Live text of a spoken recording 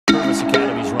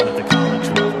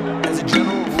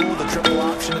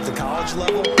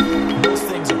coverage level, most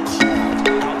things are called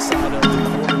outside of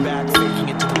the quarterback faking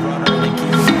it to the runner and then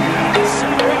keeping it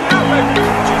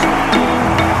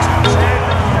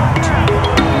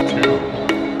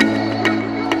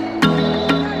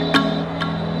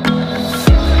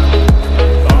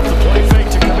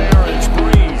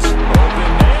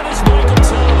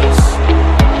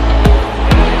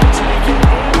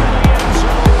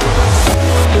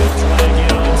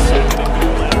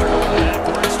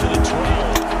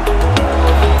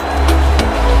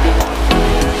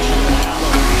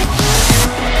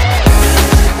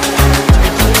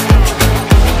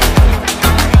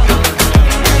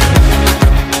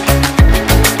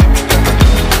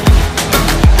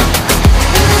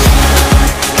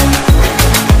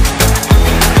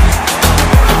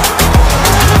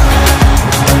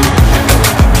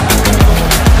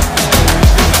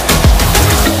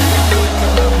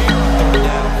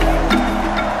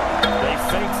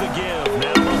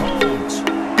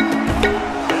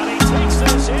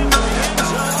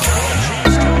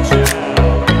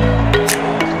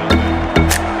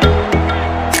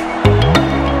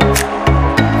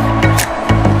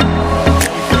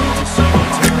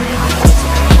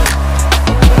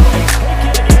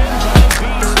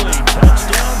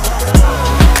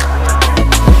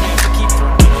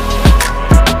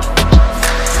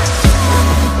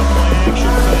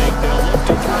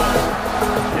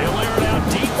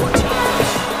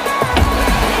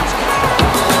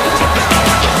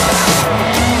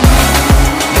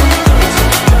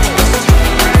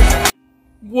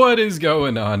What is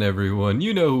going on, everyone?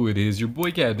 You know who it is, your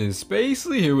boy Captain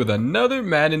Spacely here with another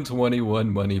Madden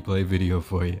 21 money play video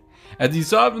for you. As you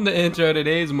saw from the intro,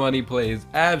 today's money play is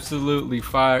absolutely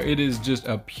fire. It is just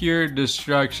a pure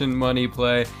destruction money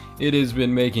play. It has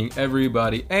been making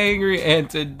everybody angry, and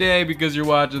today, because you're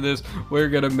watching this, we're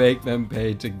gonna make them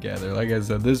pay together. Like I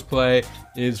said, this play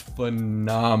is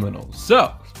phenomenal.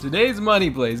 So today's money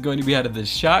play is going to be out of the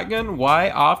shotgun Y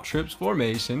off trips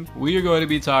formation. We are going to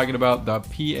be talking about the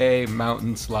PA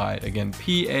mountain slide. Again,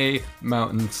 PA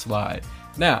mountain slide.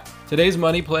 Now, today's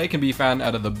money play can be found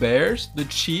out of the Bears, the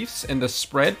Chiefs, and the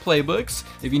spread playbooks.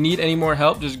 If you need any more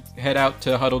help, just head out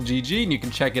to Huddle GG and you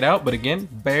can check it out. But again,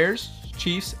 Bears,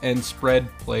 Chiefs, and spread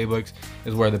playbooks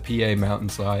is where the PA mountain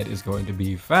slide is going to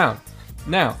be found.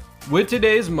 Now, with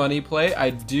today's money play,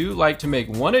 I do like to make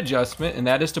one adjustment, and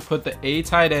that is to put the A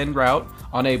tight end route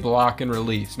on a block and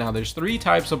release. Now, there's three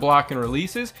types of block and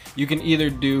releases. You can either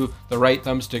do the right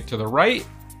thumbstick to the right,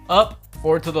 up,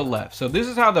 or to the left. So this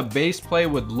is how the base play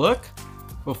would look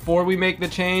before we make the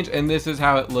change, and this is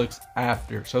how it looks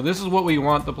after. So this is what we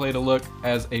want the play to look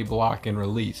as a block and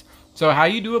release. So how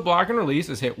you do a block and release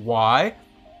is hit Y,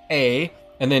 A,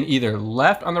 and then either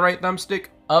left on the right thumbstick,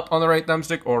 up on the right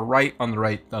thumbstick, or right on the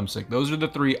right thumbstick. Those are the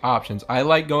three options. I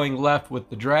like going left with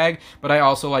the drag, but I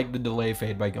also like the delay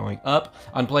fade by going up.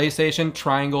 On PlayStation,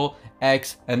 triangle,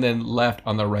 X, and then left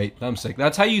on the right thumbstick.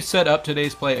 That's how you set up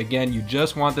today's play. Again, you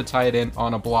just want the tight end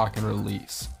on a block and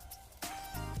release.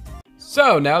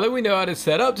 So now that we know how to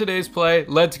set up today's play,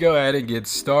 let's go ahead and get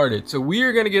started. So we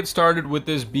are going to get started with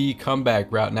this B comeback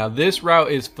route. Now this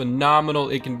route is phenomenal.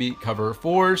 It can beat cover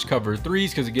 4s, cover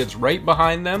 3s because it gets right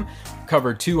behind them,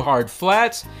 cover 2 hard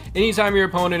flats. Anytime your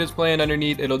opponent is playing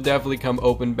underneath, it'll definitely come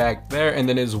open back there, and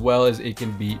then as well as it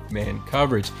can beat man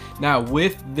coverage. Now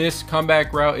with this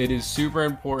comeback route, it is super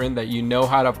important that you know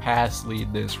how to pass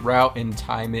lead this route and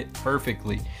time it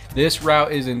perfectly. This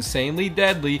route is insanely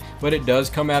deadly, but it does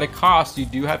come at a cost. You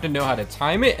do have to know how to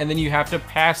time it, and then you have to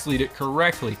pass lead it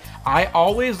correctly. I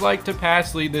always like to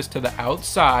pass lead this to the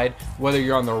outside, whether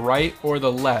you're on the right or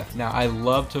the left. Now I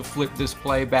love to flip this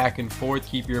play back and forth,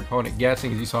 keep your opponent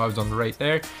guessing. As you saw, I was on the right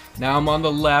there. Now I'm on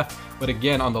the left, but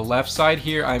again, on the left side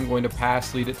here, I'm going to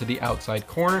pass lead it to the outside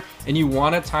corner, and you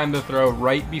want to time the throw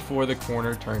right before the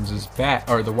corner turns his back,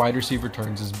 or the wide receiver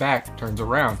turns his back, turns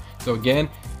around. So again,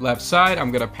 left side,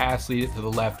 I'm going to pass lead it to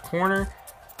the left corner,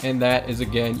 and that is,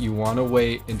 again, you want to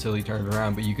wait until he turns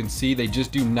around. But you can see they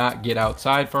just do not get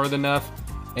outside far enough,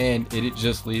 and it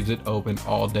just leaves it open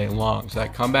all day long. So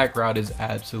that comeback route is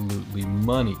absolutely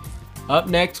money. Up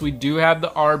next, we do have the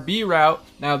RB route.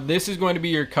 Now this is going to be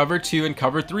your cover 2 and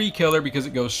cover 3 killer because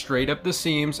it goes straight up the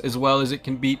seams, as well as it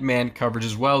can beat man coverage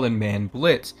as well in man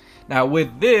blitz. Now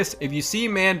with this, if you see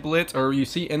man blitz or you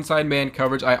see inside man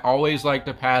coverage, I always like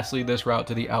to pass lead this route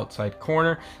to the outside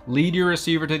corner. Lead your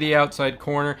receiver to the outside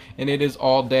corner, and it is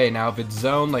all day. Now if it's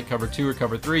zone like cover 2 or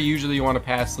cover 3, usually you want to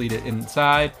pass lead it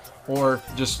inside or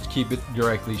just keep it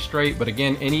directly straight. But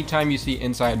again, anytime you see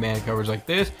inside man coverage like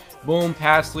this, boom,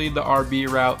 pass lead the RB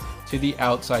route to the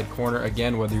outside corner,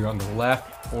 again, whether you're on the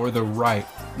left or the right.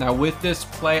 Now with this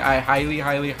play, I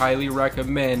highly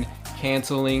recommend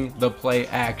canceling the play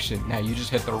action. Now you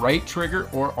just hit the right trigger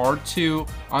or R2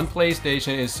 on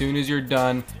PlayStation as soon as you're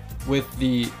done with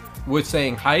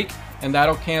saying hike, and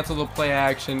that'll cancel the play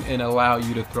action and allow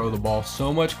you to throw the ball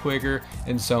so much quicker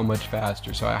and so much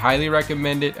faster. So I highly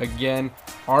recommend it. Again,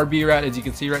 RB route, as you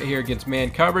can see right here, against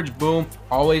man coverage, boom,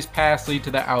 always pass lead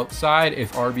to the outside.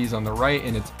 If RB is on the right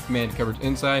and it's man coverage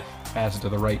inside, pass it to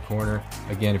the right corner.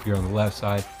 Again, if you're on the left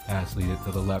side, pass lead it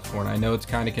to the left corner. I know it's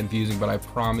kind of confusing, but I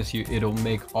promise you it'll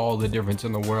make all the difference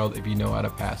in the world if you know how to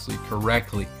pass lead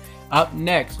correctly. Up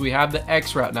next, we have the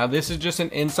X route. Now this is just an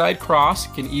inside cross,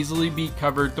 can easily be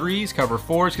cover 3s, cover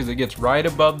 4s, because it gets right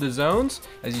above the zones,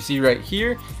 as you see right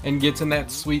here, and gets in that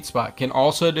sweet spot. Can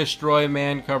also destroy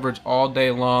man coverage all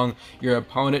day long. Your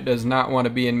opponent does not want to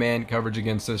be in man coverage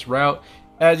against this route.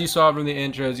 As you saw from the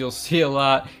intros, you'll see a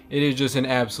lot. It is just an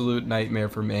absolute nightmare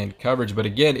for man coverage, but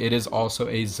again, it is also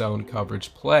a zone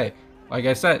coverage play. Like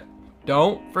I said,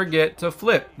 don't forget to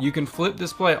flip. You can flip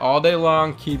this play all day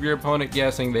long, keep your opponent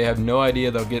guessing. They have no idea.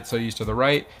 They'll get so used to the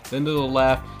right, then to the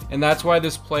left, and that's why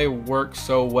this play works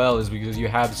so well, is because you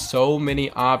have so many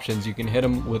options. You can hit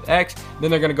them with X, then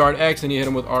they're going to guard X, and you hit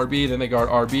them with RB, then they guard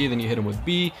RB, then you hit them with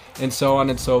B, and so on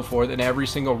and so forth, and every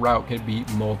single route can be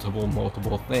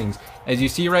multiple things. As you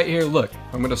see right here, look,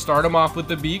 I'm going to start him off with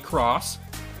the B cross.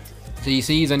 So you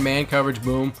see he's in man coverage,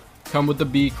 boom, come with the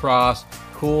B cross,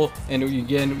 cool, and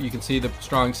again, you can see the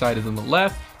strong side is on the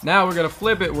left. Now we're gonna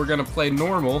flip it, we're gonna play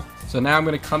normal. So now I'm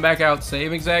gonna come back out,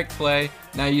 same exact play.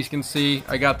 Now you can see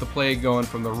I got the play going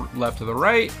from the left to the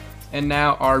right, and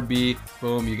now RB,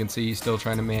 boom, you can see he's still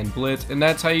trying to man blitz, and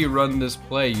that's how you run this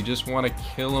play. You just want to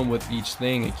kill him with each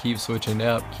thing and keep switching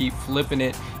up, keep flipping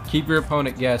it, keep your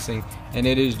opponent guessing, and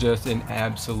it is just an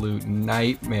absolute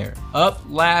nightmare. Up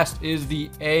last is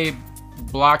the A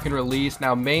block and release.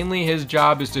 Now mainly his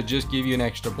job is to just give you an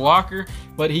extra blocker,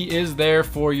 but he is there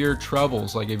for your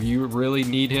troubles. Like if you really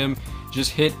need him, just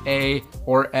hit A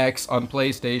or X on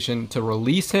PlayStation to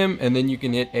release him, and then you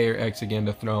can hit A or X again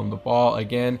to throw him the ball.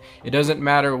 Again, it doesn't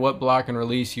matter what block and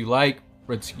release you like,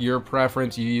 it's your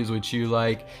preference, you use what you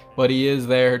like, but he is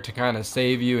there to kind of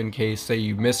save you in case, say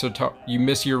you miss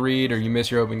your read or you miss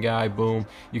your open guy, boom,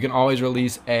 you can always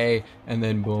release A, and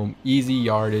then boom, easy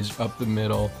yardage up the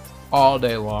middle all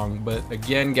day long. But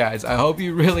again, guys, I hope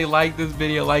you really like this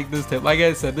video, like this tip. Like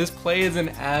I said, this play is an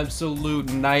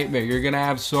absolute nightmare. You're gonna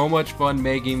have so much fun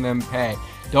making them pay.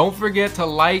 Don't forget to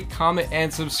like, comment,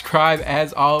 and subscribe.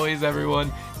 As always,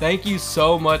 everyone, thank you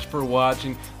so much for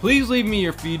watching. Please leave me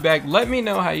your feedback. Let me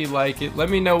know how you like it. Let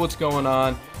me know what's going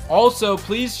on. Also,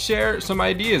 please share some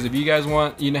ideas. If you guys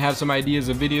want, have some ideas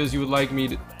of videos you would like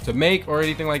me to make or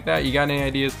anything like that, you got any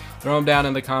ideas, throw them down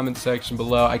in the comments section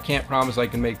below. I can't promise I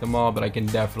can make them all, but I can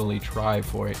definitely try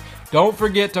for it. Don't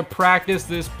forget to practice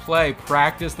this play.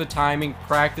 Practice the timing,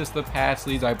 practice the pass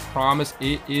leads. I promise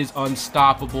it is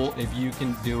unstoppable if you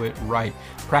can do it right.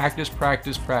 Practice,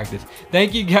 practice, practice.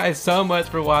 Thank you guys so much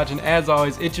for watching. As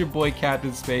always, it's your boy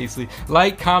Captain Spacely.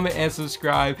 Like, comment, and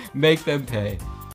subscribe. Make them pay.